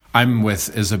I'm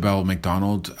with Isabel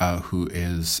McDonald, who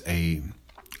is a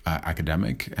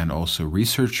academic and also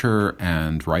researcher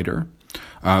and writer,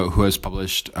 who has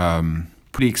published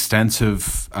pretty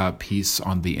extensive piece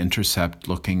on The Intercept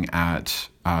looking at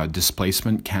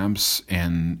displacement camps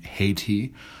in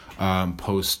Haiti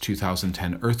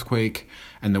post-2010 earthquake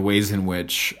and the ways in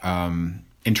which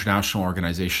international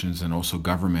organizations and also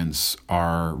governments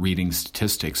are reading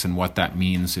statistics and what that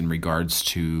means in regards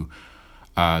to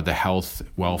the health,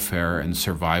 welfare, and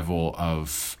survival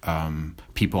of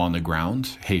people on the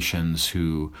ground, Haitians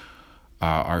who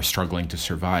are struggling to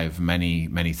survive,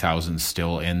 many thousands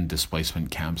still in displacement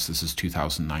camps. This is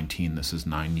 2019. This is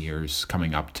 9 years,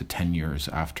 coming up to 10 years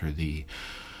after the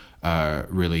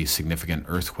really significant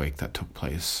earthquake that took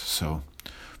place. So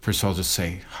first I'll just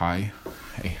say hi.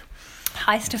 Hey.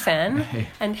 Hi, Stefan, Hey.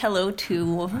 and hello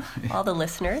to all the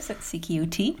listeners at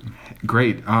CQUT.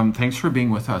 Great. Thanks for being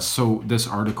with us. So this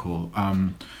article,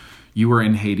 you were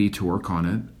in Haiti to work on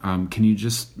it. Can you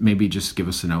just give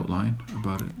us an outline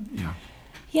about it? Yeah.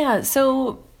 Yeah,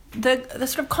 so the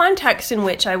sort of context in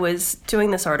which I was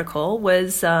doing this article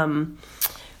was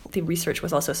the research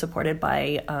was also supported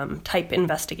by Type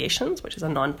Investigations, which is a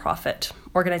nonprofit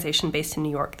organization based in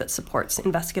New York that supports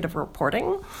investigative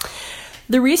reporting.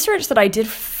 The research that I did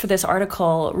for this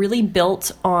article really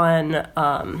built on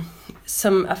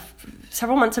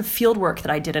several months of field work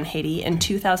that I did in Haiti in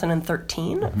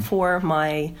 2013 for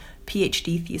my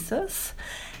PhD thesis.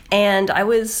 And I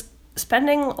was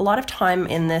spending a lot of time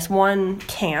in this one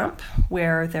camp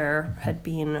where there had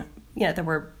been, there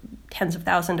were tens of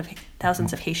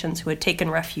thousands of Haitians who had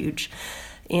taken refuge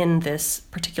in this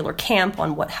particular camp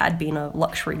on what had been a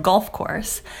luxury golf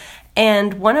course.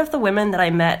 And one of the women that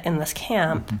I met in this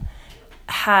camp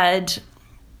had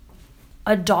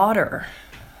a daughter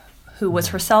who was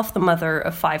herself the mother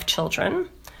of 5 children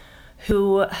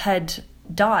who had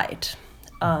died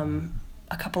a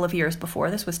couple of years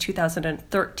before. This was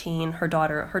 2013. Her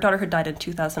daughter had died in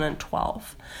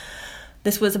 2012.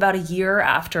 This was about a year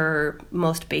after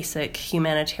most basic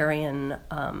humanitarian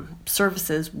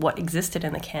services, what existed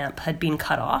in the camp, had been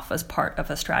cut off as part of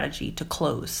a strategy to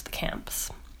close the camps.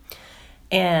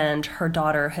 And her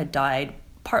daughter had died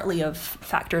partly of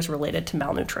factors related to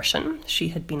malnutrition. She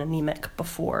had been anemic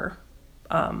before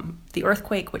the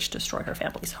earthquake, which destroyed her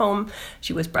family's home.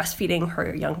 She was breastfeeding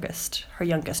her youngest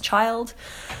child.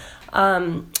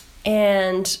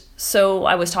 And so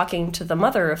I was talking to the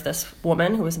mother of this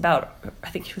woman who was about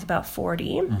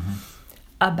 40,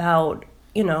 about,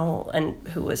 and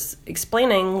who was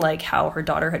explaining like how her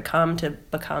daughter had come to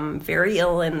become very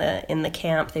ill in the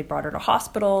camp. They brought her to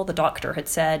hospital. The doctor had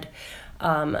said,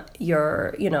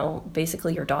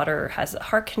 basically your daughter has a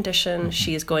heart condition.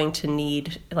 She is going to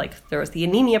need, there was the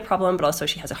anemia problem, but also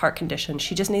she has a heart condition.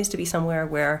 She just needs to be somewhere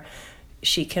where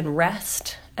she can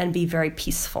rest and be very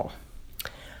peaceful.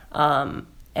 And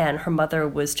her mother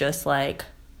was just like,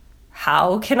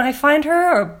 how can I find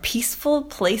her a peaceful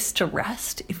place to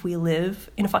rest if we live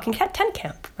in a fucking tent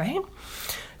camp, right?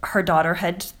 Her daughter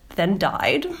had then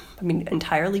died.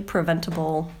 Entirely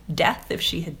preventable death if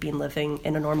she had been living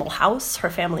in a normal house. Her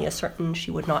family is certain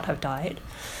she would not have died.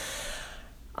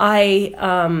 I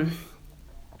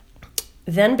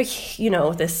then,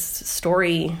 this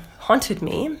story haunted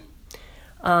me.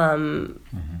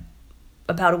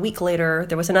 About a week later,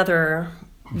 there was another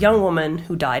young woman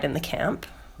who died in the camp.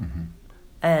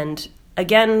 And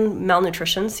again,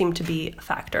 malnutrition seemed to be a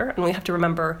factor. And we have to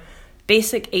remember,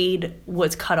 basic aid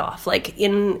was cut off. Like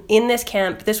in this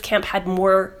camp had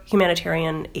more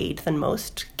humanitarian aid than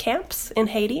most camps in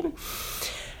Haiti.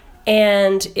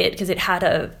 And because it had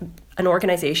an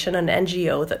organization, an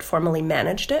NGO that formally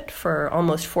managed it for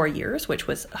almost 4 years, which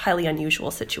was a highly unusual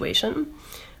situation.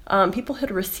 People had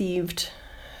received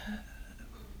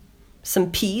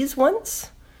some peas once,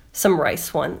 some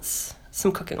rice once,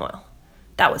 some cooking oil.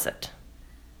 That was it.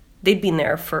 They'd been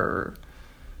there for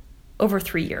over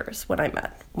 3 years when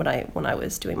I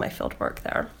was doing my field work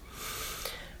there.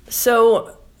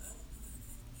 So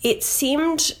it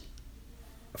seemed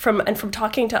from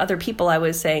talking to other people, I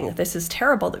was saying, this is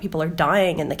terrible that people are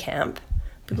dying in the camp.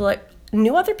 People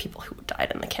knew other people who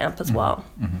died in the camp as well.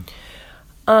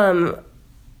 I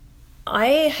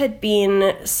had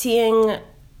been seeing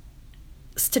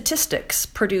statistics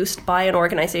produced by an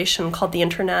organization called the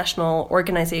International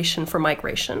Organization for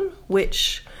Migration,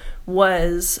 which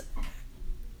was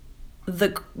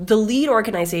the lead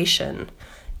organization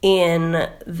in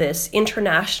this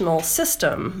international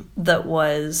system that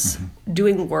was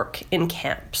doing work in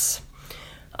camps,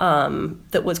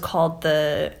 that was called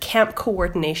the Camp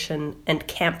Coordination and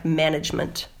Camp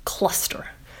Management Cluster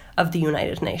of the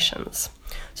United Nations.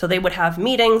 So they would have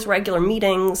meetings, regular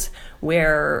meetings,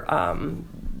 where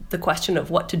the question of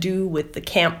what to do with the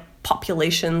camp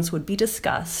populations would be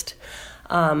discussed.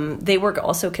 They were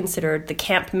also considered the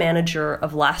camp manager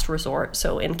of last resort.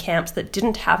 So in camps that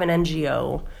didn't have an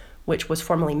NGO, which was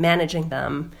formally managing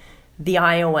them, the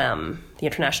IOM, the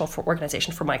International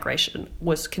Organization for Migration,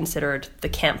 was considered the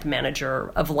camp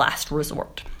manager of last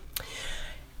resort.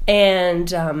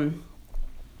 And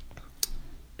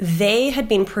they had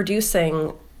been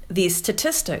producing these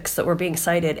statistics that were being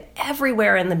cited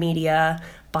everywhere in the media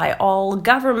by all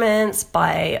governments,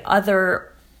 by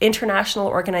other international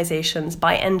organizations,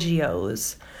 by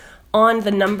NGOs, on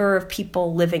the number of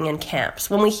people living in camps.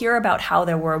 When we hear about how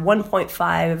there were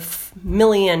 1.5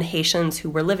 million Haitians who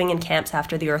were living in camps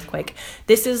after the earthquake,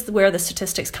 this is where the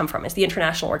statistics come from. It's the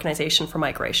International Organization for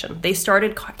Migration. They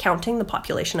started counting the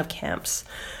population of camps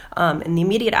in the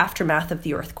immediate aftermath of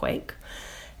the earthquake.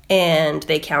 And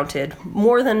they counted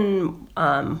more than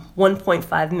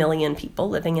 1.5 million people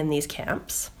living in these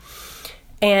camps.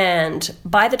 And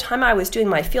by the time I was doing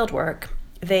my fieldwork,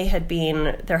 they had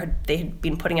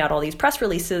been putting out all these press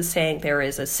releases saying there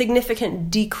is a significant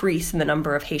decrease in the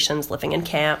number of Haitians living in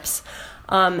camps.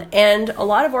 And a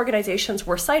lot of organizations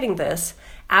were citing this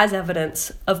as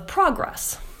evidence of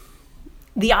progress.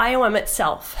 The IOM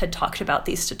itself had talked about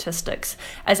these statistics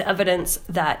as evidence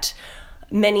that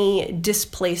many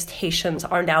displaced Haitians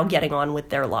are now getting on with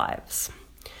their lives.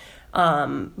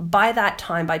 By that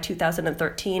time, by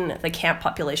 2013, the camp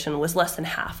population was less than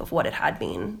half of what it had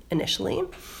been initially.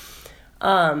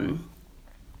 And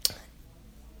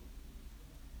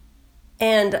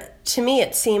to me,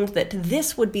 it seemed that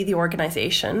this would be the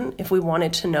organization, if we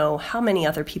wanted to know how many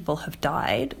other people have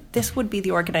died, this would be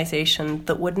the organization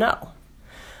that would know.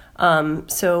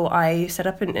 So I set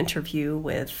up an interview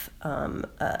with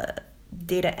a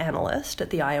data analyst at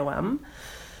the IOM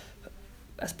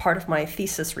as part of my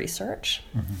thesis research.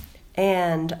 Mm-hmm.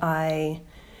 And I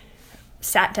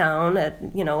sat down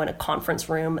in a conference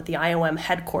room at the IOM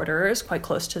headquarters, quite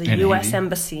close to the U.S. Haiti?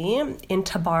 Embassy in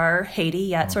Tabar,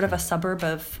 Haiti, sort of a suburb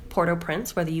of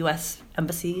Port-au-Prince, where the U.S.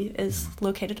 Embassy is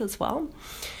located as well.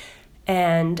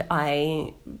 And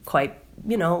I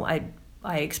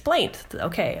explained,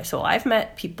 okay, so I've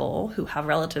met people who have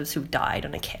relatives who've died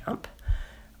in a camp.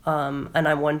 And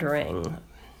I'm wondering,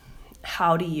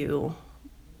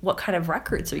 what kind of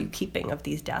records are you keeping of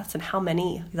these deaths and how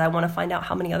many? Because I want to find out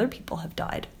how many other people have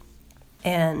died.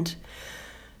 And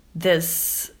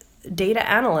this data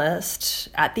analyst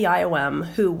at the IOM,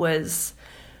 who was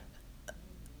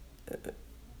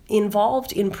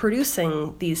involved in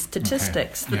producing these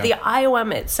statistics that the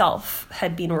IOM itself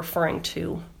had been referring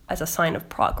to as a sign of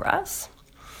progress,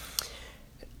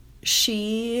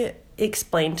 she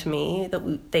explained to me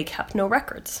that they kept no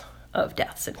records of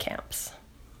deaths in camps.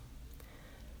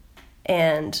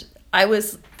 And I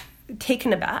was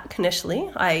taken aback initially.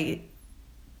 I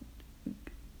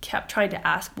kept trying to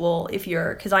ask, well,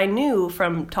 because I knew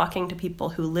from talking to people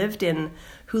who lived in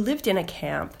a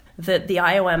camp that the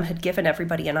IOM had given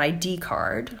everybody an ID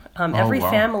card. Every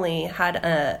family had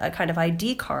a kind of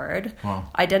ID card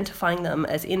identifying them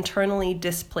as internally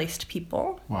displaced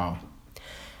people. Wow.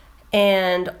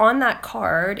 And on that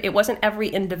card, it wasn't every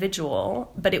individual,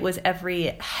 but it was every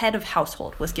head of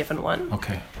household was given one.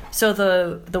 Okay. So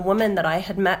the woman that I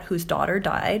had met whose daughter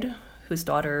died,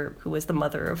 who was the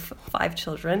mother of 5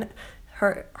 children,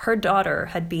 her daughter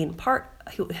had been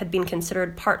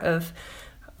considered part of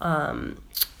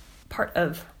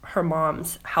her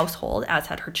mom's household, as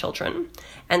had her children.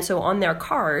 And so on their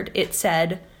card, it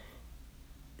said,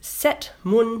 7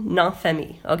 mun nan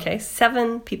famille, okay,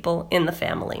 7 people in the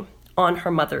family, on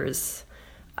her mother's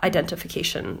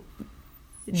identification,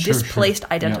 displaced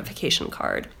identification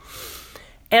card.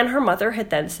 And her mother had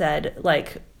then said,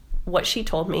 what she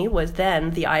told me was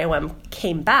then the IOM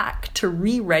came back to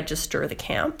re-register the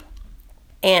camp,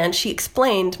 and she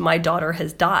explained, my daughter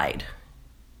has died.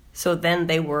 So then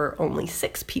they were only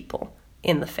 6 people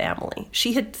in the family.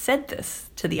 She had said this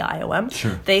to the IOM.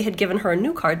 Sure. They had given her a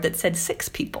new card that said 6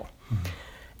 people. Mm-hmm.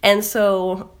 And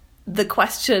so the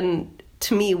question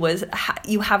to me was,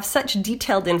 you have such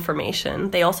detailed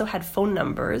information. They also had phone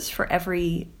numbers for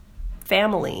every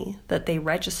family that they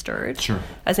registered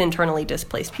as internally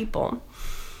displaced people.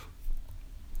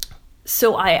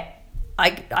 So I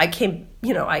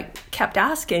kept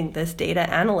asking this data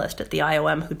analyst at the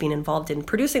IOM who'd been involved in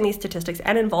producing these statistics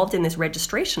and involved in this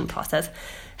registration process,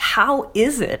 how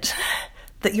is it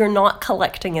that you're not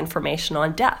collecting information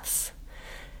on deaths?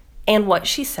 And what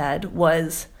she said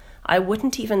was, I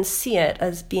wouldn't even see it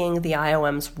as being the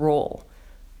IOM's role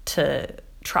to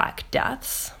track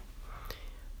deaths.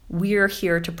 we're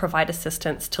here to provide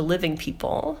assistance to living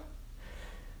people.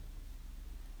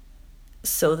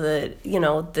 So that, you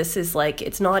know, this is like,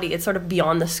 it's sort of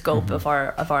beyond the scope of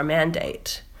our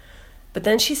mandate. But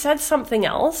then she said something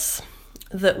else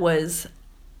that was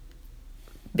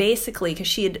basically, because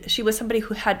she was somebody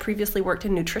who had previously worked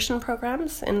in nutrition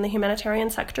programs in the humanitarian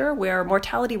sector, where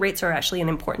mortality rates are actually an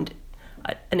important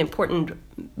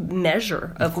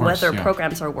measure of whether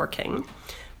programs are working.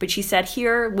 But she said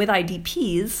here with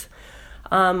IDPs,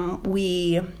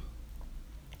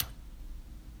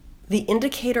 the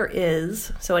indicator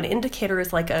is, so an indicator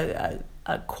is like a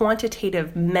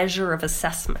quantitative measure of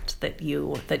assessment that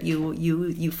you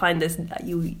find this,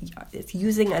 it's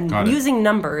using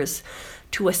numbers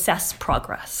to assess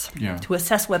progress, to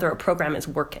assess whether a program is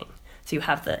working. So you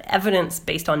have the evidence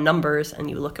based on numbers and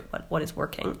you look at what is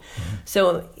working.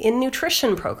 So in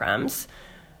nutrition programs,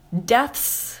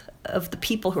 deaths of the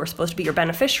people who are supposed to be your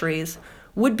beneficiaries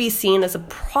would be seen as an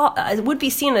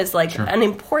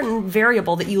important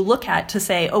variable that you look at to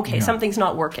say, okay, something's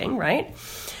not working, right?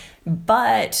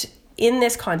 But in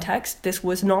this context, this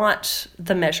was not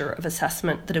the measure of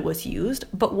assessment that it was used.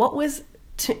 But what was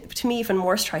to me even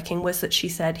more striking was that she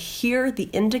said, here the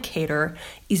indicator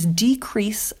is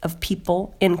decrease of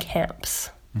people in camps.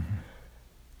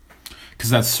 Because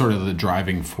that's sort of the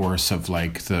driving force of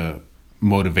like the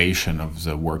motivation of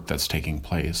the work that's taking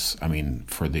place. I mean,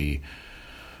 for the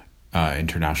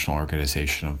International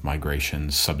Organization of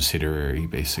Migration's subsidiary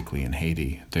basically in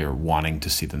Haiti, they're wanting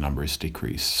to see the numbers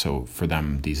decrease. So for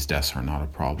them, these deaths are not a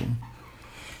problem.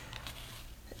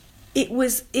 It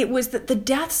was that the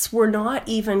deaths were not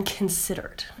even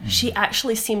considered. She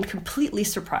actually seemed completely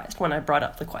surprised when I brought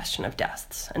up the question of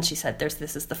deaths. And she said,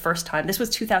 this is the first time. This was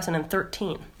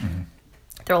 2013.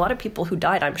 There are a lot of people who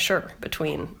died, I'm sure,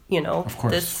 between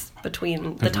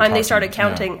the time they started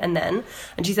counting and then.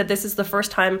 And she said, this is the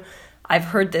first time I've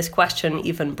heard this question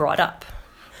even brought up.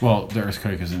 Well, the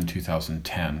earthquake is in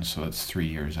 2010, so that's 3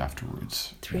 years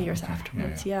afterwards. 3 years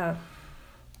afterwards, yeah.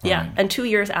 And 2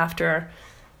 years after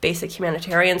basic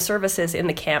humanitarian services in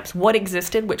the camps, what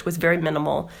existed, which was very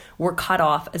minimal, were cut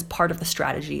off as part of the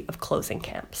strategy of closing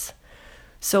camps.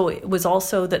 So it was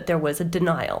also that there was a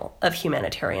denial of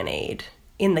humanitarian aid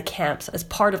in the camps as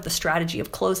part of the strategy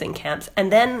of closing camps.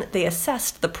 And then they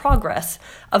assessed the progress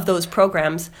of those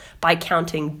programs by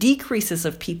counting decreases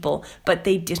of people, but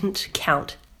they didn't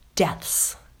count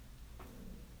deaths.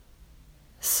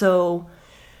 So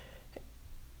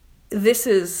this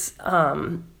is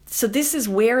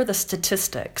where the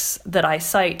statistics that I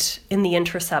cite in the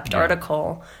Intercept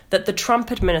article that the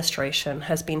Trump administration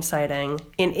has been citing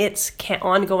in its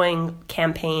ongoing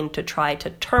campaign to try to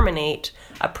terminate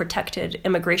a protected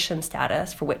immigration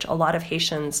status for which a lot of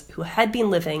Haitians who had been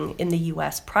living in the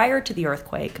U.S. prior to the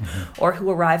earthquake or who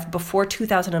arrived before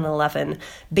 2011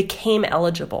 became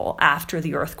eligible after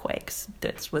the earthquakes.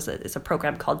 This is a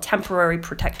program called Temporary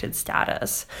Protected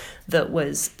Status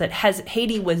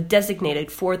Haiti was designated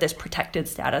for this protected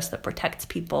status that protects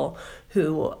people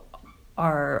who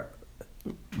don't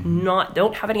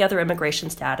have any other immigration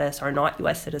status, are not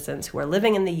U.S. citizens, who are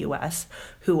living in the U.S.,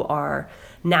 who are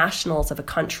nationals of a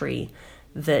country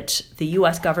that the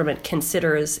U.S. government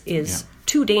considers is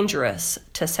too dangerous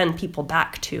to send people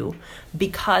back to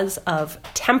because of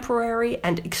temporary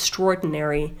and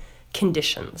extraordinary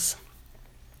conditions.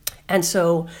 And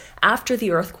so after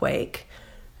the earthquake,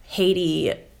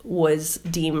 Haiti was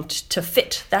deemed to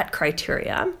fit that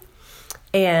criteria.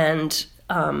 And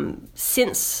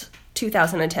since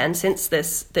 2010, since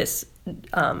this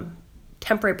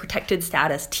temporary protected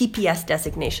status, TPS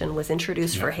designation, was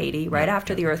introduced for Haiti right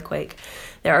after the earthquake,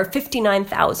 there are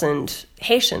 59,000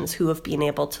 Haitians who have been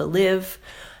able to live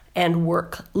and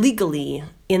work legally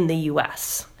in the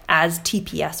U.S. as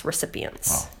TPS recipients.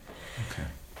 Wow. Okay.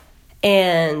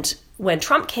 And when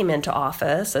Trump came into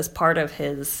office, as part of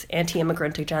his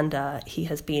anti-immigrant agenda, he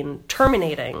has been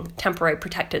terminating temporary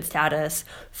protected status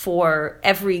for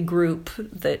every group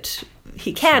that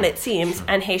he can, it seems,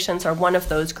 and Haitians are one of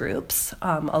those groups,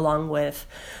 along with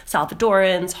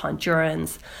Salvadorans,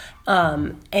 Hondurans,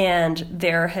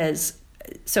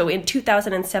 so in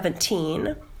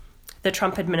 2017, the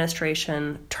Trump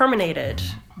administration terminated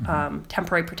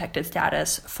temporary protected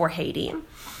status for Haiti.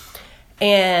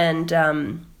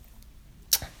 And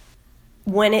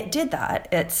when it did that,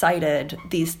 it cited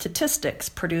these statistics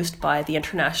produced by the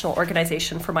International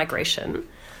Organization for Migration,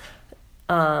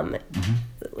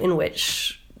 in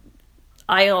which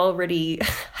I already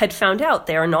had found out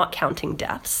they are not counting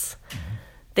deaths.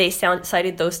 They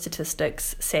cited those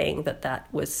statistics, saying that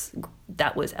was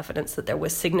evidence that there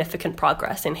was significant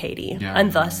progress in Haiti,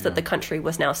 and thus that the country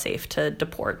was now safe to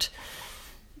deport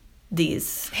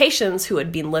these Haitians who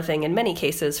had been living in many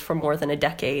cases for more than a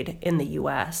decade in the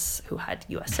U.S., who had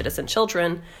U.S. citizen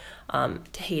children,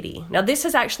 to Haiti. Now, this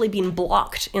has actually been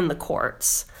blocked in the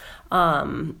courts,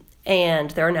 and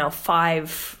there are now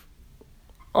 5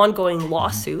 ongoing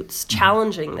lawsuits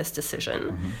challenging this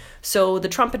decision. So the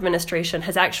Trump administration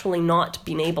has actually not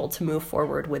been able to move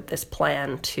forward with this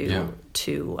plan to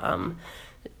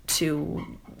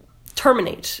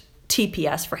terminate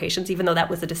TPS for Haitians, even though that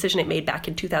was a decision it made back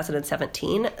in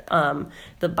 2017.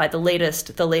 By the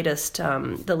latest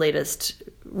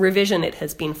revision it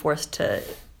has been forced to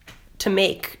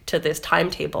make to this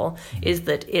timetable is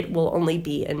that it will only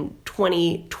be in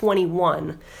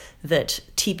 2021 that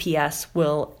TPS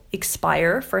will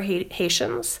expire for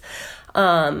Haitians.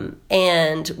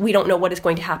 And we don't know what is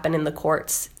going to happen in the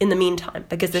courts in the meantime,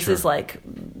 because this is like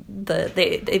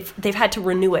they've had to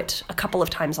renew it a couple of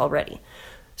times already.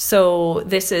 So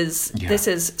this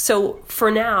is so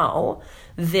for now,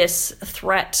 this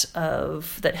threat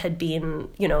had been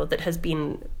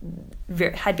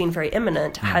very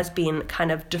imminent has been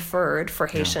kind of deferred for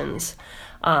Haitians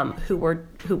who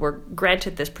were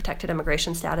granted this protected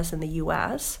immigration status in the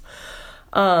U.S.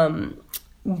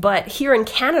 But here in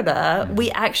Canada,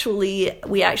 we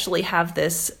actually have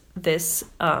this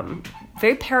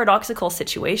very paradoxical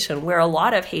situation where a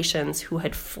lot of Haitians who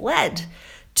had fled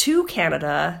to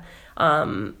Canada,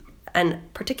 and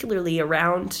particularly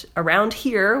around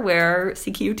here where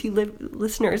CQUT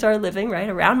listeners are living, right,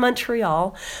 around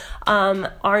Montreal,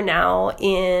 are now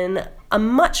in a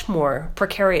much more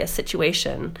precarious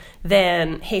situation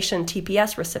than Haitian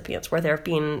TPS recipients, where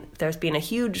there's been a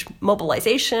huge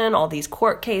mobilization, all these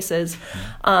court cases.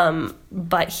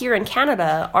 But here in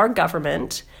Canada, our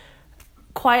government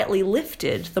quietly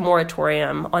lifted the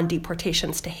moratorium on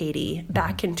deportations to Haiti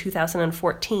back in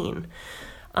 2014.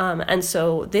 And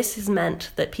so this has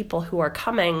meant that people who are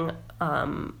coming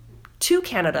to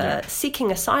Canada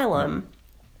seeking asylum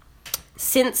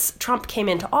since Trump came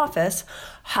into office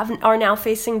are now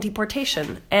facing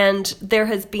deportation. And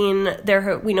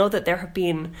we know that there have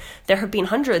been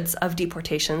hundreds of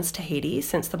deportations to Haiti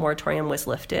since the moratorium was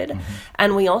lifted.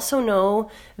 And we also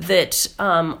know that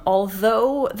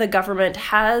although the government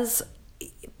has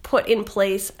put in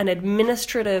place an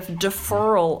administrative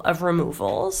deferral of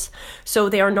removals, so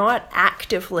they are not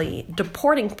actively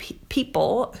deporting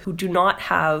people who do not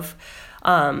have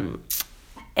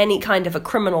any kind of a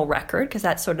criminal record, because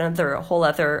that's sort of a whole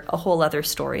other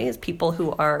story, is people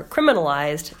who are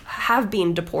criminalized have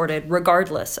been deported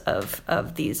regardless of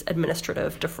these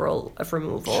administrative deferral of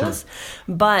removals.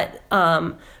 Sure. But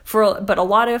a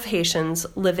lot of Haitians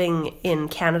living in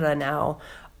Canada now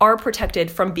are protected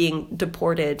from being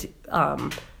deported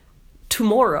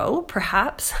tomorrow,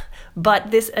 perhaps,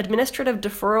 but this administrative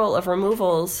deferral of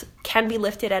removals can be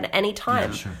lifted at any time.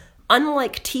 Yeah, sure.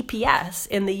 Unlike TPS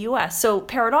in the U.S. So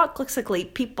paradoxically,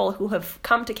 people who have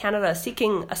come to Canada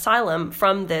seeking asylum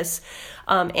from this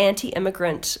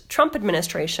anti-immigrant Trump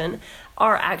administration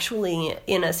are actually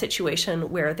in a situation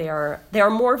where they are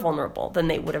more vulnerable than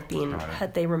they would have been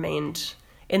had they remained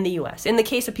in the U.S. In the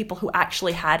case of people who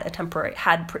actually had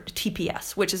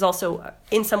TPS, which is also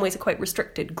in some ways a quite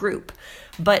restricted group,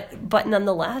 but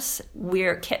nonetheless,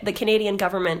 the Canadian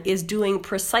government is doing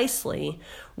precisely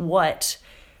what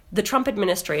the Trump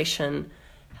administration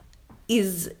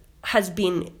has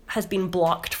been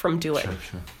blocked from doing.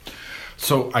 Sure.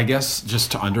 So I guess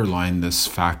just to underline this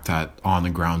fact that on the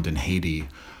ground in Haiti,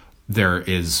 there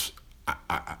is,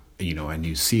 and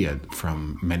you see it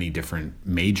from many different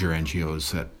major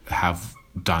NGOs that have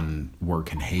done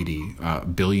work in Haiti.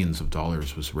 Billions of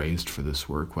dollars was raised for this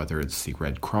work, whether it's the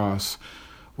Red Cross,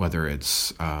 whether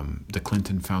it's the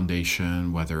Clinton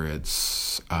Foundation, whether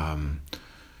it's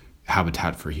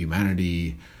Habitat for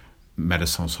Humanity,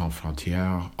 Médecins Sans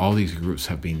Frontières. All these groups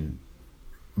have been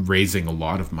raising a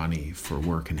lot of money for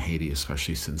work in Haiti,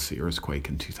 especially since the earthquake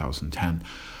in 2010.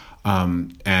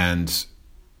 And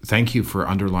thank you for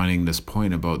underlining this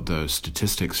point about the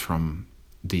statistics from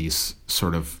these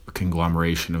sort of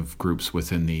conglomeration of groups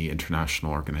within the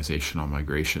International Organization on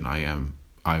Migration,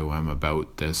 IOM,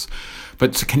 about this.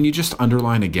 But can you just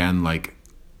underline again, like,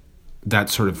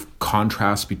 that sort of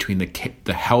contrast between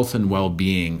the health and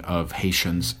well-being of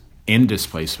Haitians in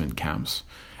displacement camps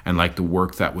and like the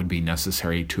work that would be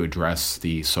necessary to address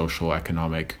the social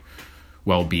economic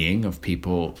well-being of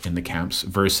people in the camps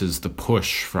versus the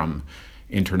push from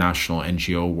international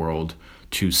NGO world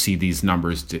to see these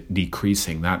numbers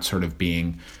decreasing, that sort of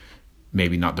being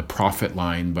maybe not the profit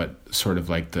line, but sort of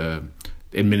like the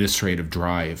administrative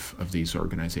drive of these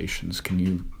organizations. Can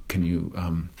you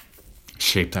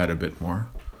shape that a bit more?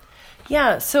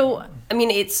 Yeah, so I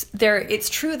mean, it's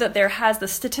true that there has the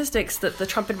statistics that the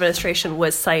Trump administration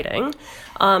was citing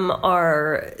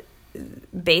are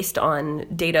based on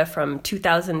data from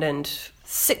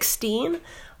 2016,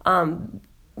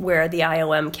 where the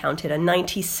IOM counted a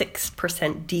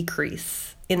 96% decrease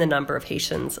in the number of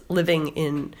Haitians living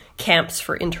in camps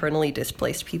for internally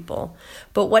displaced people.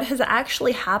 But what has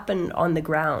actually happened on the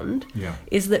ground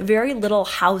is that very little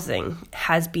housing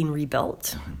has been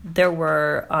rebuilt. Mm-hmm. There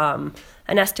were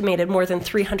an estimated more than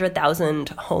 300,000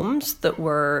 homes that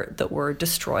were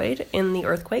destroyed in the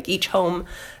earthquake. Each home,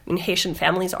 I mean, Haitian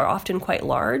families are often quite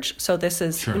large. So this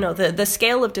is, the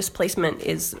scale of displacement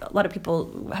is, a lot of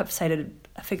people have cited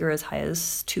a figure as high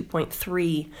as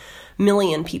 2.3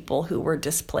 million people who were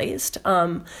displaced.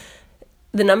 The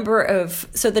number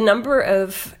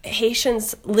of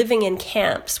Haitians living in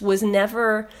camps was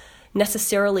never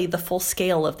necessarily the full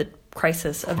scale of the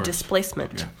crisis of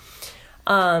displacement.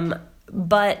 Yeah.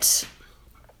 But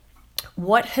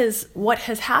what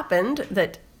has happened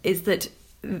that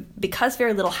because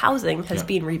very little housing has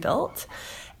been rebuilt,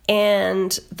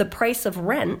 and the price of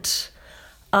rent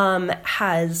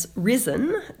has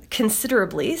risen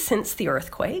considerably since the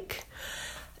earthquake,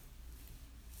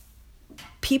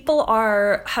 people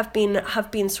have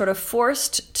been sort of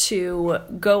forced to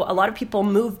go. A lot of people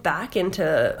move back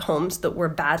into homes that were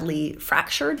badly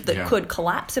fractured, that could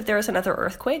collapse if there was another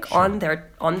earthquake on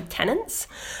tenants.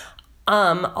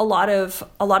 A lot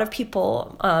of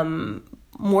people,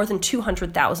 more than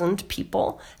 200,000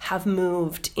 people, have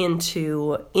moved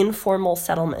into informal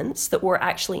settlements that were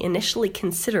actually initially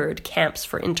considered camps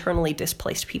for internally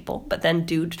displaced people. But then,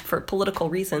 for political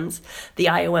reasons, the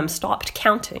IOM stopped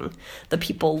counting the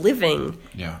people living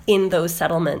in those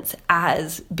settlements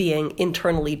as being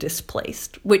internally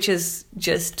displaced, which is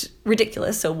just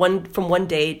ridiculous. So from one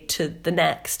day to the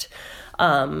next,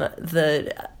 an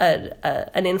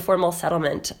informal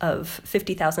settlement of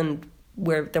 50,000,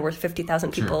 where there were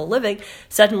 50,000 people living,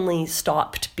 suddenly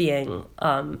stopped being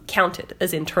counted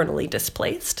as internally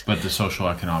displaced. But the social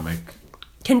economic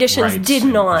conditions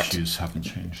issues haven't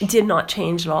changed. Did not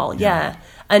change at all. Yeah.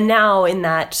 And now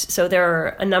so there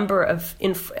are a number of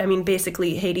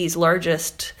basically what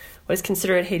is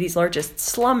considered Haiti's largest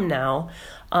slum now,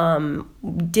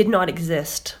 did not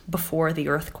exist before the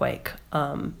earthquake.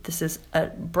 This is a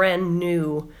brand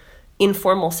new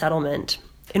informal settlement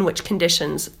in which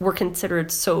conditions were considered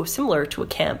so similar to a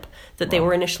camp that they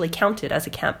were initially counted as a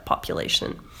camp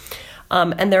population.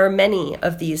 And there are many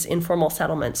of these informal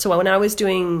settlements. So when I was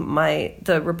doing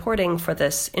the reporting for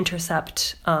this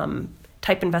Intercept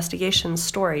type investigation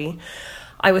story,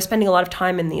 I was spending a lot of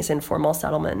time in these informal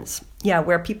settlements,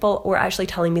 where people were actually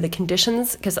telling me the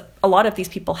conditions, because a lot of these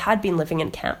people had been living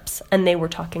in camps, and they were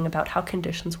talking about how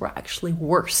conditions were actually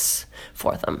worse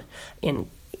for them in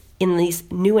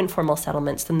these new informal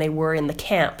settlements than they were in the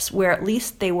camps, where at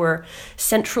least they were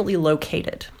centrally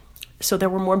located. So there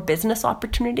were more business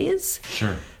opportunities.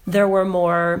 Sure.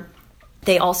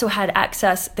 They also had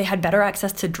better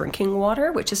access to drinking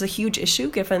water, which is a huge issue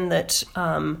given that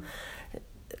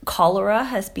cholera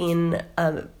has been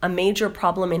a major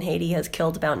problem in Haiti, has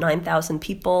killed about 9,000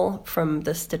 people from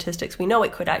the statistics. We know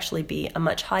it could actually be a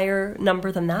much higher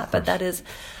number than that, but that is,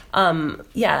 and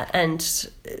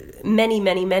many,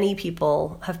 many, many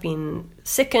people have been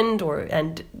sickened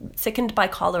by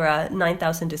cholera.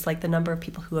 9,000 is like the number of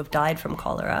people who have died from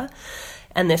cholera.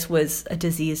 And this was a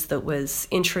disease that was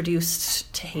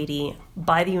introduced to Haiti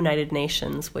by the United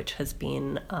Nations, which has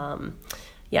been,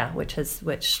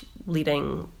 which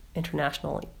leading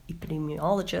international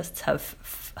epidemiologists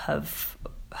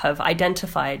have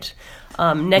identified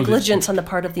negligence on the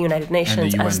part of the United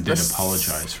Nations. And the UN did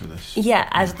apologize for this.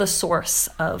 As the source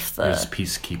of those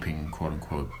peacekeeping, quote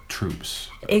unquote, troops.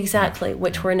 Exactly,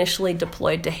 which were initially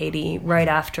deployed to Haiti right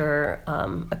after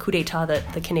a coup d'etat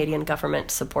that the Canadian government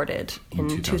supported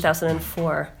in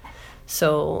 2004.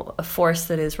 So a force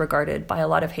that is regarded by a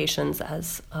lot of Haitians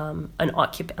as a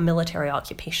military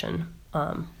occupation.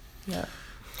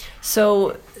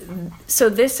 So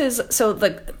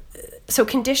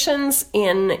conditions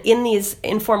in these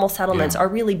informal settlements are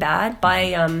really bad.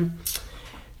 A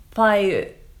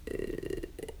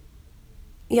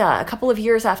couple of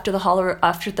years after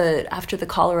the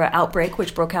cholera outbreak,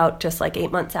 which broke out just like 8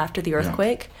 months after the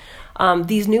earthquake,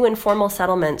 these new informal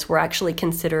settlements were actually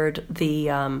considered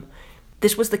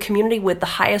this was the community with the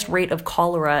highest rate of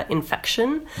cholera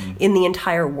infection in the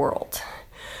entire world.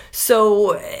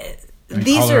 So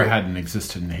cholera hadn't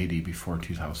existed in Haiti before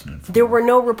 2004. There were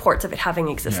no reports of it having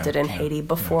existed in Haiti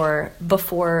before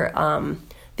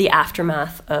the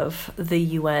aftermath of the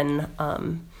UN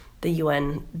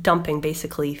UN dumping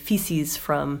basically feces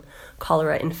from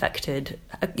cholera-infected,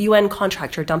 a UN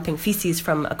contractor dumping feces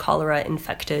from a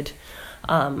cholera-infected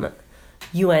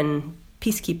UN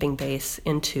peacekeeping base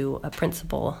into a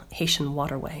principal Haitian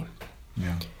waterway.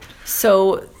 Yeah.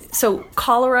 So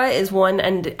cholera is one,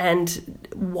 and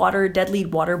deadly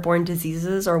waterborne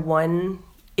diseases are one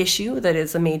issue that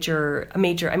is a major.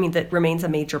 That remains a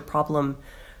major problem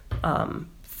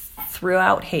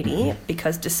throughout Haiti,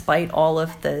 because despite all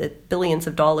of the billions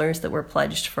of dollars that were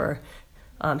pledged for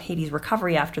Haiti's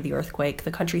recovery after the earthquake,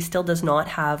 the country still does not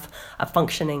have a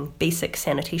functioning basic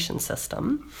sanitation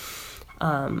system.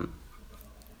 And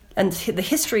the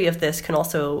history of this can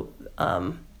also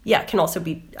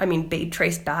be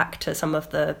traced back to some of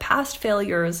the past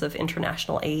failures of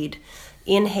international aid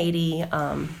in Haiti,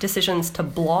 decisions to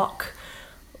block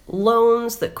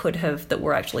loans that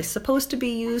were actually supposed to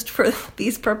be used for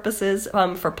these purposes,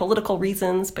 for political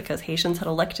reasons, because Haitians had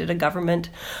elected a government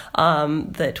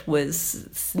that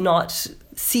was not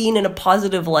seen in a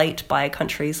positive light by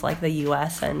countries like the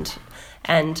U.S. and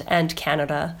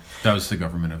Canada. That was the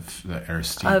government of the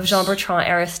Aristide. Of Jean-Bertrand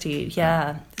Aristide,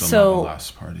 yeah. The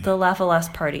Lavalas Party. The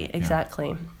Lavalas Party, exactly.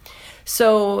 Yeah.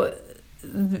 So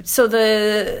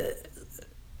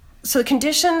the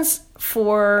conditions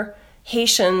for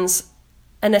Haitians,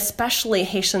 and especially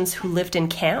Haitians who lived in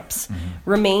camps,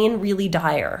 remain really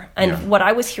dire. And what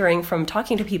I was hearing from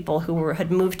talking to people who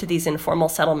had moved to these informal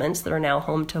settlements that are now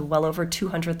home to well over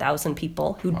 200,000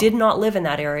 people who did not live in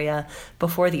that area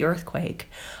before the earthquake,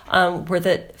 were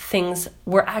that things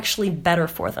were actually better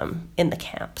for them in the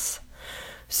camps.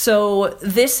 So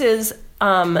this is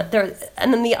there.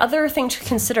 And then the other thing to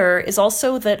consider is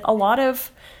also that a lot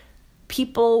of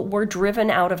people were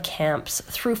driven out of camps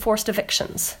through forced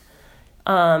evictions.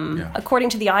 According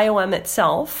to the IOM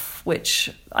itself,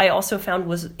 which I also found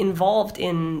was involved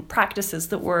in practices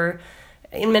that were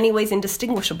in many ways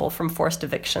indistinguishable from forced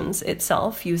evictions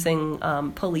itself, using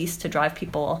police to drive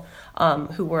people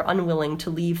who were unwilling to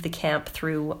leave the camp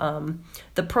through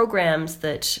the programs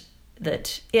that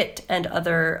it and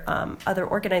other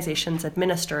organizations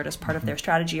administered as part of their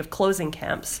strategy of closing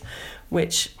camps,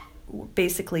 which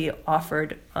basically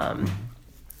offered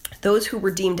those who were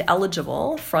deemed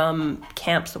eligible from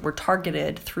camps that were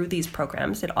targeted through these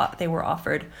programs. They were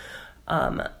offered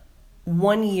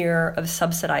 1 year of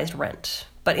subsidized rent,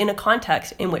 but in a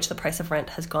context in which the price of rent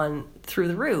has gone through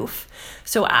the roof.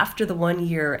 So after the 1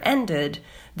 year ended,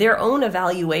 their own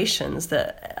evaluations,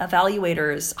 the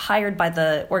evaluators hired by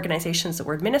the organizations that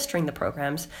were administering the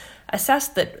programs,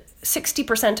 assessed that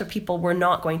 60% of people were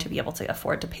not going to be able to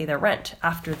afford to pay their rent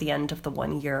after the end of the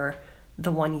 1 year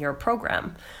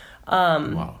program.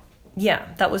 Wow. Yeah,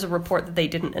 that was a report that they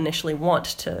didn't initially want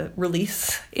to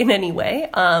release in any way.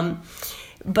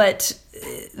 But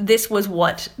this was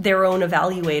what their own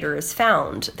evaluators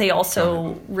found. They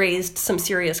also raised some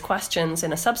serious questions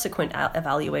in a subsequent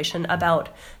evaluation about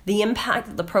the impact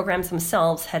that the programs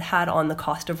themselves had on the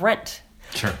cost of rent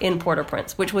in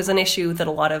Port-au-Prince, which was an issue that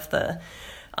a lot of the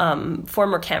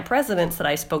former camp residents that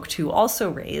I spoke to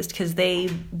also raised, because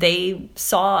they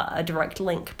saw a direct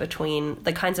link between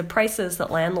the kinds of prices that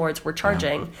landlords were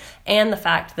charging and the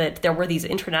fact that there were these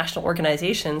international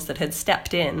organizations that had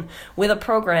stepped in with a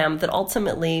program that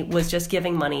ultimately was just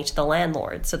giving money to the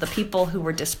landlord. So the people who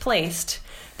were displaced,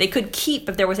 they could keep,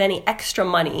 if there was any extra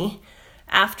money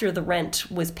after the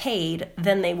rent was paid,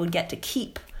 then they would get to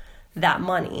keep that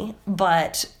money,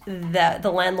 but that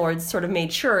the landlords sort of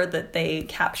made sure that they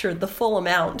captured the full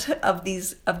amount of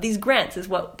these grants, is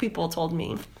what people told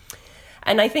me.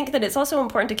 And I think that it's also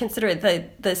important to consider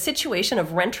that the situation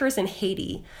of renters in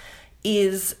Haiti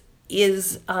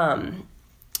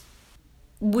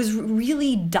was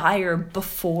really dire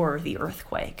before the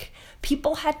earthquake.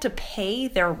 People had to pay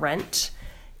their rent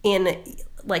in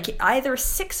like either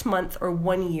 6 month or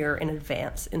 1 year in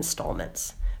advance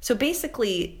installments. So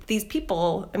basically, these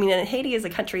people, and Haiti is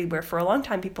a country where for a long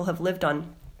time people have lived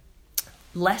on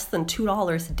less than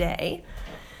 $2 a day,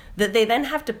 that they then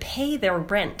have to pay their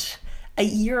rent a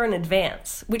year in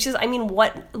advance, which is,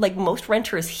 what most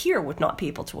renters here would not be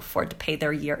able to afford to pay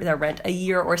their rent a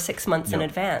year or 6 months in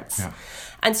advance. Yeah.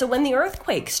 And so when the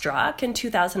earthquake struck in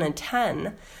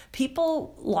 2010,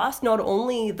 people lost not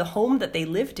only the home that they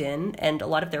lived in and a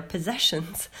lot of their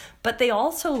possessions, but they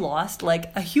also lost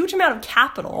a huge amount of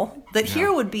capital that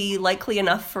here would be likely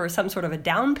enough for some sort of a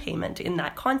down payment in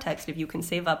that context. If you can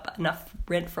save up enough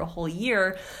rent for a whole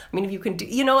year, if you can do,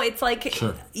 it's like,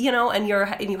 and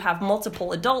you have multiple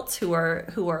multiple adults who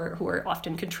are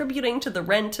often contributing to the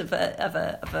rent of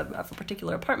a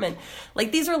particular apartment.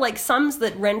 Like, these are like sums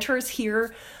that renters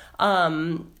here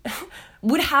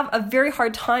would have a very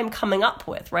hard time coming up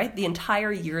with, right? The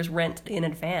entire year's rent in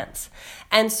advance.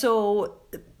 And so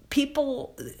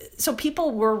people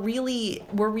were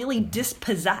really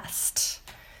dispossessed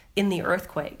in the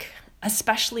earthquake,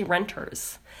 especially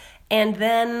renters. And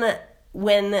then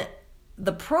when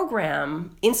the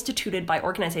program instituted by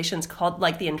organizations called,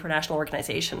 like, the International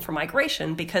Organization for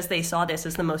Migration, because they saw this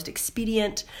as the most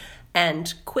expedient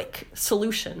and quick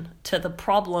solution to the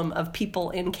problem of people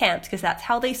in camps, because that's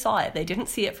how they saw it. They didn't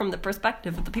see it from the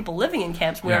perspective of the people living in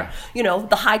camps where,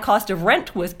 the high cost of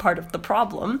rent was part of the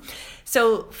problem.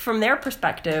 So from their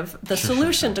perspective, the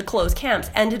solution to close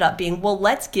camps ended up being, well,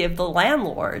 let's give the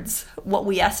landlords what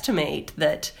we estimate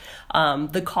that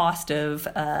the cost of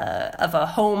a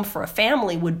home for a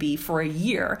family would be for a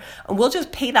year. And we'll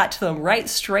just pay that to them right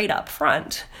straight up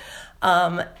front.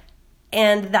 And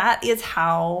that is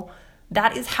how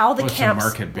the camps... a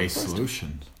market-based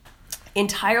solution.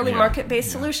 Entirely market-based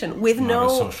solution with not a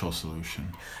social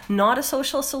solution. Not a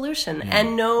social solution,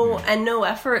 and no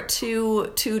effort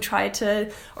to try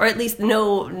to, or at least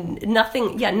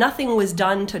nothing was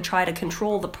done to try to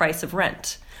control the price of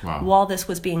rent while this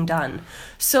was being done.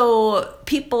 So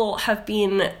people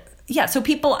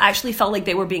actually felt like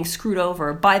they were being screwed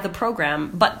over by the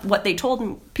program. But what they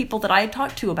told people that I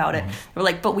talked to about it, they were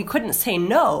like, but we couldn't say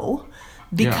no.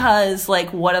 Because,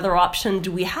 like, what other option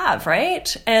do we have,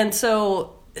 right? And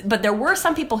so, but there were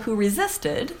some people who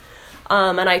resisted,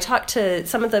 and I talked to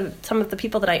some of the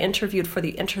people that I interviewed for the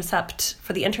Intercept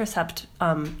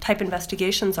type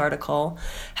investigations article,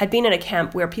 had been in a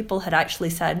camp where people had actually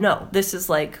said, no, this is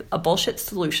like a bullshit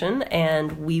solution,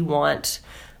 and we want...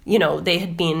 they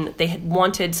had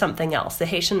wanted something else. A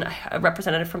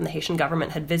representative from the Haitian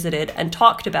government had visited and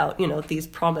talked about, these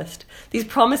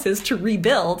promises to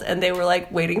rebuild, and they were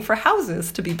like waiting for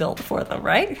houses to be built for them,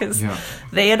 right? Because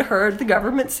they had heard the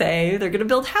government say they're going to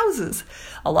build houses.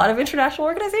 A lot of international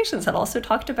organizations had also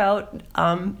talked about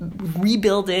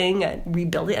rebuilding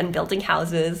and building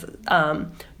houses.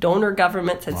 Donor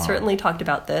governments had certainly talked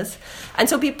about this, and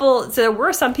so there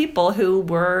were some people who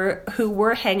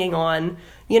were hanging on,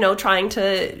 trying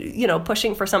to,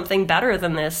 pushing for something better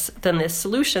than this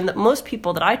solution that most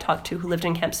people that I talked to who lived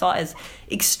in camp saw as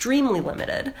extremely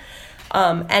limited,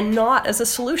 and not as a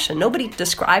solution. Nobody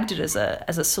described it as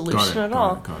a solution at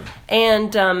all. Got it.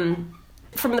 And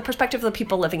from the perspective of the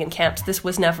people living in camps, this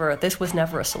was never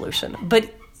a solution.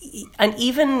 And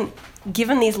even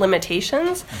given these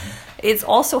limitations, it's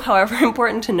also, however,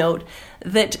 important to note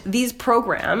that these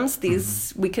programs,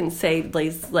 we can say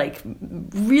these like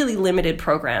really limited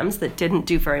programs that didn't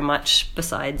do very much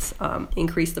besides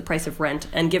increase the price of rent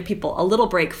and give people a little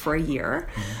break for a year,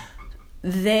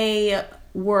 they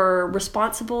were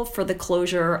responsible for the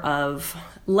closure of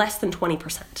less than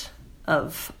 20%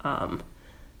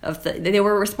 they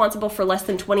were responsible for less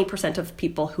than 20% of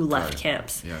people who left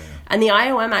camps. And the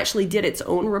IOM actually did its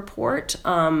own report,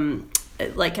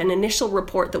 like an initial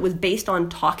report that was based on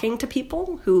talking to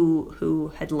people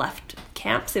who had left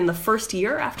camps in the first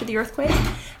year after the earthquake.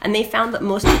 And they found that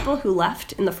most people who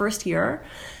left in the first year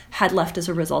had left as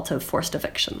a result of forced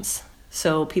evictions.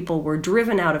 So people were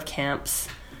driven out of camps,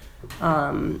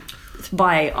 often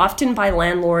by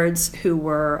landlords who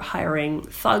were hiring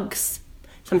thugs.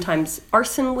 Sometimes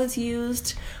arson was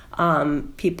used.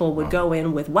 People would go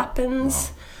in with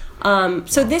weapons.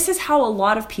 So this is how a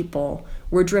lot of people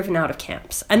were driven out of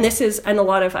camps. And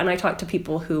I talked to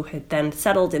people who had then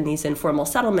settled in these informal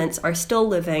settlements, are still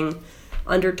living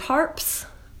under tarps,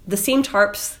 the same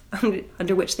tarps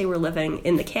under which they were living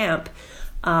in the camp.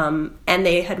 And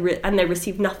they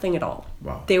received nothing at all.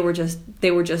 Wow. They were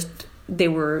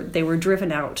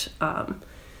driven out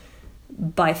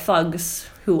by thugs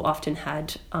who often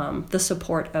had the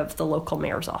support of the local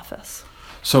mayor's office.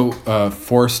 So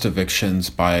forced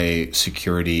evictions by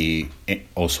security,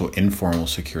 also informal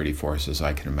security forces,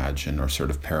 I can imagine, or sort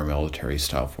of paramilitary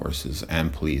style forces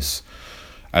and police,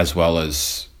 as well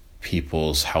as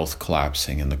people's health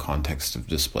collapsing in the context of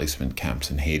displacement camps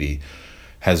in Haiti,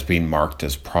 has been marked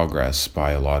as progress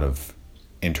by a lot of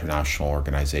international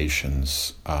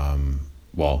organizations,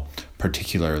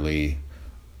 particularly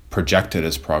projected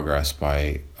as progress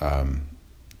by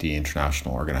the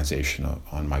International Organization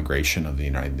on Migration of the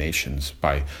United Nations,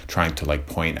 by trying to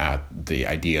point at the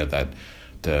idea that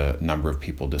the number of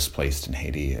people displaced in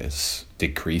Haiti is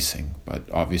decreasing. But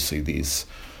obviously these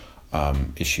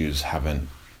issues haven't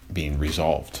been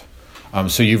resolved.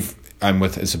 I'm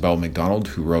with Isabel McDonald,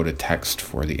 who wrote a text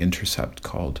for The Intercept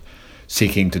called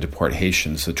seeking to deport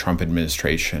Haitians, the Trump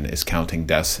administration is counting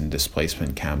deaths in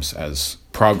displacement camps as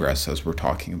progress, as we're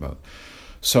talking about.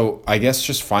 So I guess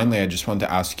just finally, I just wanted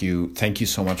to ask you, thank you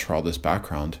so much for all this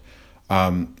background.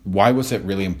 Why was it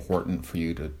really important for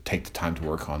you to take the time to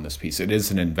work on this piece? It is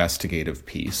an investigative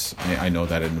piece. I know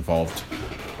that it involved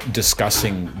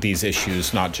discussing these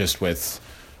issues, not just with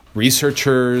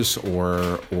researchers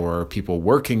or people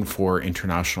working for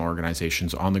international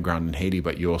organizations on the ground in Haiti,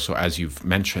 but you also, as you've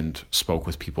mentioned, spoke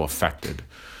with people affected.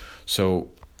 So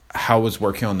how was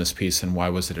working on this piece, and why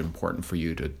was it important for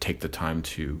you to take the time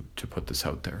to put this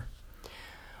out there?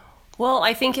 Well,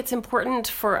 I think it's important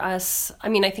for us. I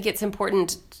think it's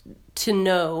important to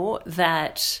know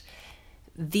that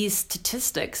these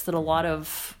statistics that a lot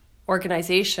of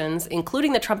organizations,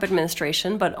 including the Trump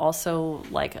administration, but also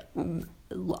like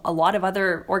a lot of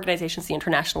other organizations, the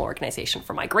International Organization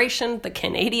for Migration, the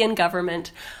Canadian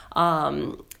government,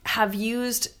 have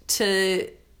used to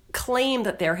claim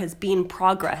that there has been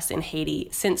progress in Haiti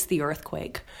since the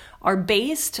earthquake, are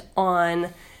based on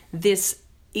this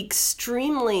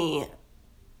extremely,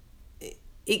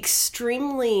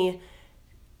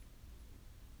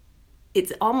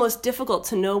 it's almost difficult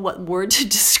to know what word to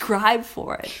describe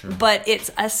for it. Sure. But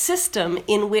it's a system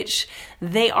in which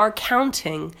they are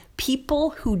counting people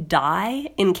who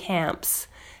die in camps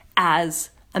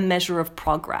as a measure of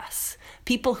progress.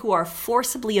 People who are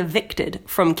forcibly evicted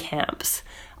from camps,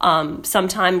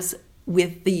 sometimes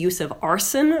with the use of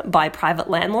arson by private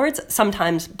landlords,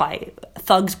 sometimes by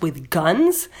thugs with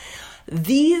guns.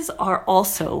 These are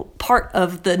also part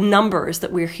of the numbers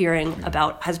that we're hearing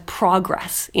about as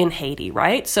progress in Haiti,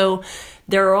 right? So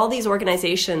there are all these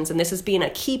organizations, and this has been a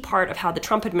key part of how the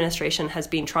Trump administration has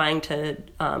been trying to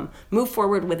move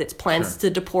forward with its plans to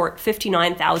deport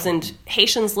 59,000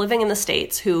 Haitians living in the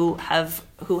States who have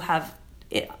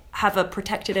a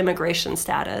protected immigration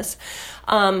status.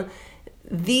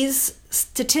 These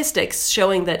statistics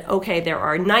showing that, okay, there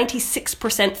are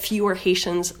 96% fewer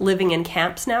Haitians living in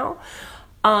camps now,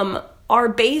 are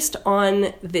based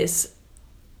on this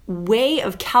way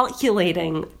of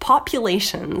calculating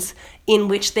populations in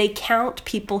which they count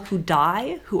people who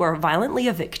die, who are violently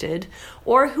evicted,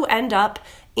 or who end up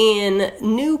in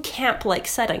new camp-like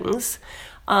settings,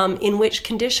 in which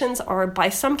conditions are by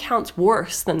some counts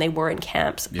worse than they were in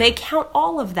camps. Yeah. They count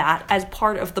all of that as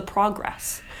part of the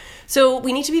progress. So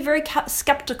we need to be very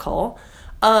skeptical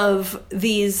of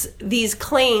these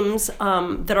claims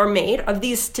that are made, of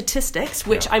these statistics,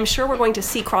 which I'm sure we're going to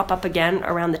see crop up again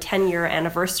around the 10-year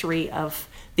anniversary of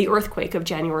the earthquake of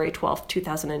January 12th,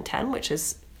 2010, which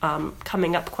is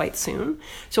coming up quite soon.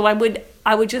 So I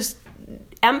would just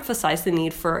emphasize the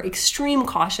need for extreme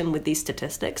caution with these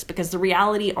statistics, because the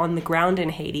reality on the ground in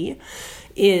Haiti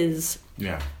is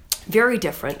very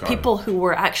different. People who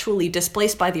were actually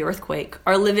displaced by the earthquake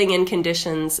are living in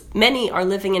conditions, many are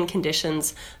living in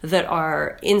conditions that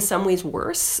are in some ways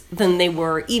worse than they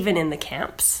were even in the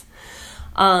camps.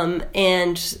 The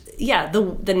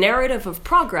narrative of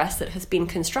progress that has been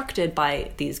constructed by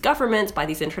these governments, by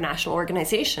these international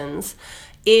organizations,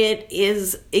 it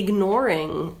is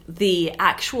ignoring the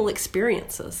actual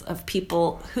experiences of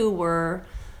people who were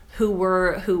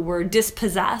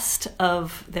dispossessed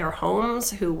of their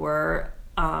homes, who were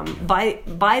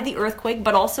by the earthquake,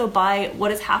 but also by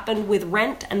what has happened with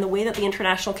rent and the way that the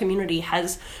international community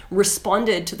has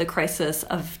responded to the crisis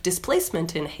of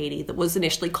displacement in Haiti that was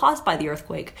initially caused by the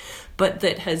earthquake, but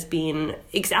that has been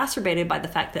exacerbated by the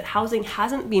fact that housing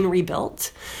hasn't been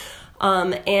rebuilt.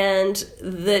 And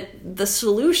that the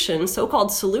solution,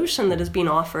 so-called solution that is being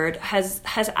offered, has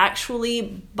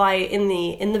actually, in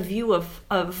the view of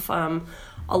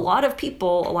a lot of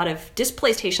people, a lot of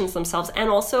displaced Haitians themselves,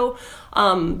 and also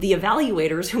the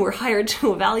evaluators who were hired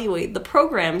to evaluate the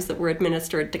programs that were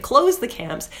administered to close the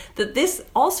camps, that this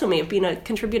also may have been a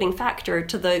contributing factor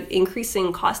to the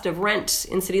increasing cost of rent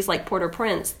in cities like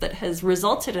Port-au-Prince that has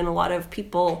resulted in a lot of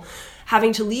people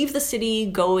having to leave the city,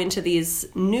 go into these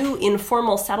new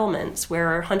informal settlements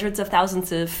where hundreds of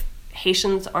thousands of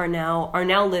Haitians are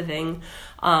now living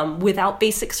without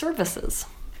basic services.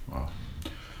 Wow.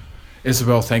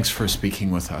 Isabelle, thanks for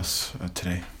speaking with us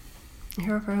today.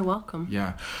 You're very welcome.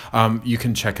 Yeah. You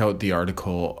can check out the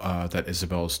article that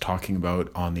Isabelle is talking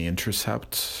about on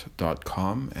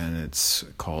theintercept.com, and it's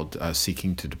called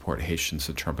Seeking to Deport Haitians.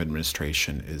 The Trump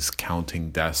administration is counting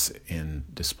deaths in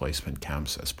displacement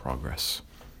camps as progress.